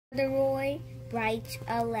Corduroy writes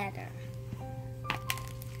a letter.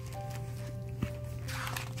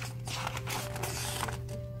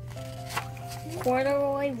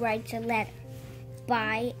 Corduroy writes a letter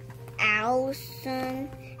by Alison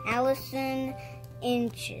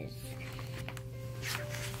Inches.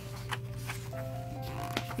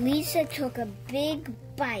 Lisa took a big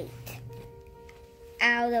bite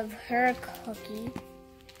out of her cookie.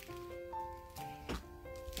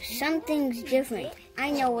 Something's different. I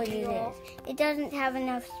know what it is. It doesn't have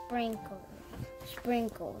enough sprinkles.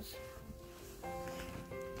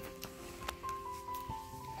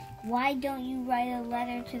 Why don't you write a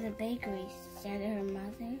letter to the bakery? Said her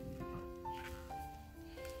mother.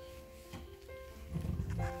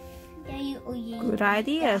 Good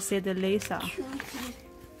idea, said Lisa.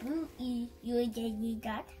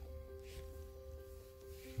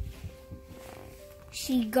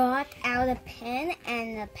 She got out a pen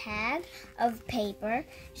and a pad of paper.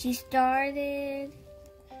 She stared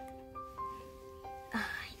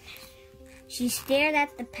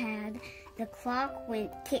at the pad. The clock went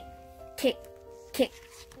tick, tick, tick,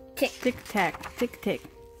 tick. Tick tack, tick tick,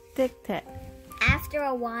 tick tack. After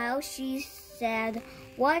a while, she said,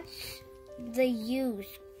 "What's the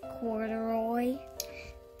use, Corduroy?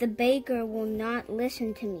 The baker will not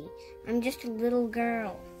listen to me. I'm just a little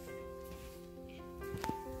girl."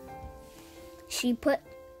 She put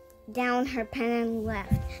down her pen and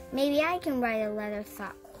left. Maybe I can write a letter,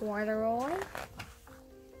 thought Corduroy.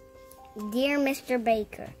 Dear Mr.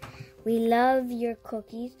 Baker, we love your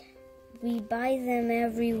cookies. We buy them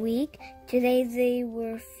every week. Today there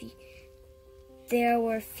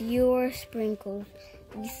were fewer sprinkles.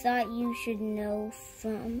 We thought you should know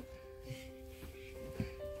from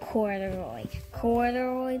Corduroy.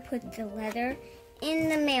 Corduroy put the letter in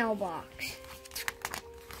the mailbox.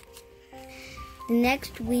 The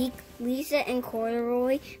next week, Lisa and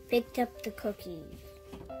Corduroy picked up the cookies.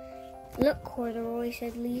 Look, Corduroy,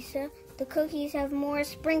 said Lisa, the cookies have more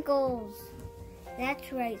sprinkles.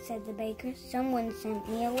 That's right, said the baker. Someone sent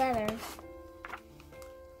me a letter.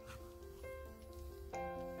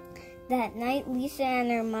 That night, Lisa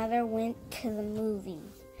and her mother went to the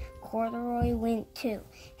movies. Corduroy went too.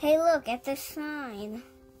 Hey, look at the sign,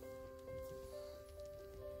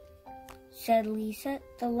 said Lisa.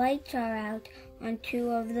 The lights are out on 2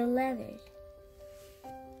 of the letters.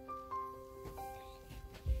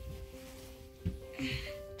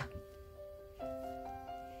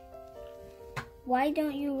 Why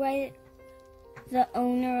don't you write the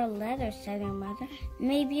owner a letter, said her mother.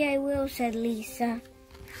 Maybe I will, said Lisa.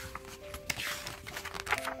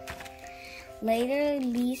 Later,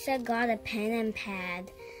 Lisa got a pen and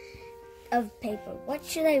pad of paper. What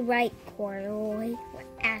should I write, Corduroy?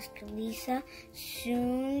 Asked Lisa.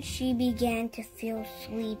 Soon she began to feel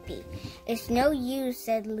sleepy. It's no use,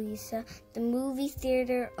 said Lisa. The movie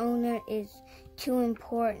theater owner is too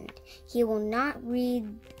important. He will not read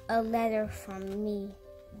a letter from me.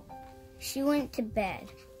 She went to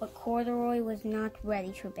bed, but Corduroy was not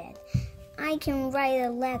ready for bed. I can write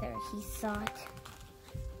a letter, he thought.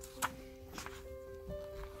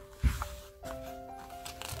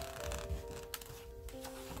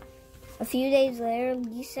 A few days later,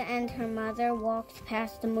 Lisa and her mother walked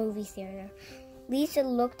past the movie theater. Lisa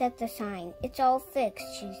looked at the sign. It's all fixed,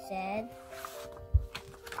 she said.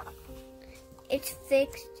 It's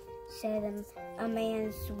fixed, said a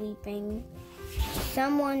man sweeping.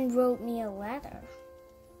 Someone wrote me a letter.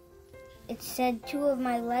 It said 2 of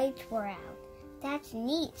my lights were out. That's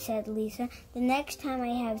neat, said Lisa. The next time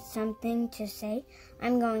I have something to say,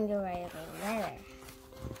 I'm going to write a letter.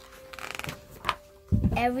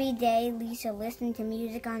 Every day, Lisa listened to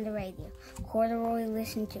music on the radio. Corduroy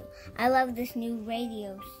listened too. I love this new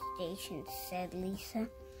radio station, said Lisa.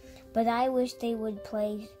 But I wish they would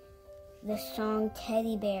play the song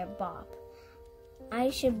Teddy Bear Bop. I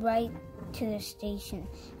should write to the station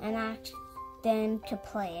and ask them to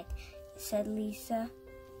play it, said Lisa.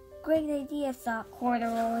 Great idea, thought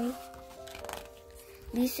Corduroy.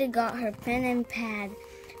 Lisa got her pen and pad.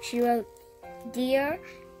 She wrote, Dear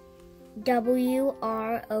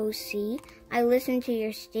WROC, I listen to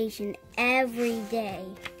your station every day.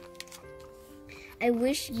 I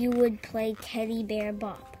wish you would play Teddy Bear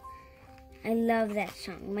Bop. I love that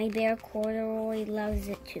song. My bear Corduroy loves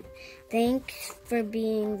it too. Thanks for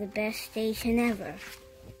being the best station ever.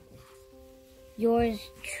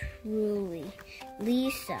 Yours truly,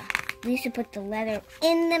 Lisa. Lisa put the letter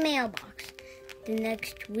in the mailbox. The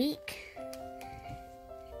next week,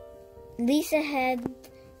 Lisa had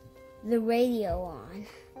the radio on.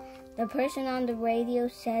 The person on the radio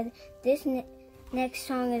said, This next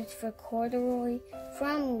song is for Corduroy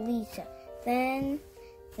from Lisa. Then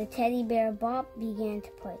The teddy bear Bop began to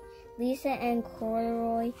play. Lisa and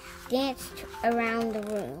Corduroy danced around the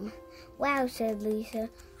room. Wow, said Lisa.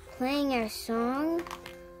 Playing our song?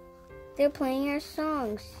 They're playing our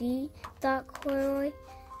song, see? Thought Corduroy.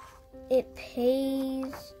 It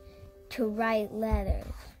pays to write letters.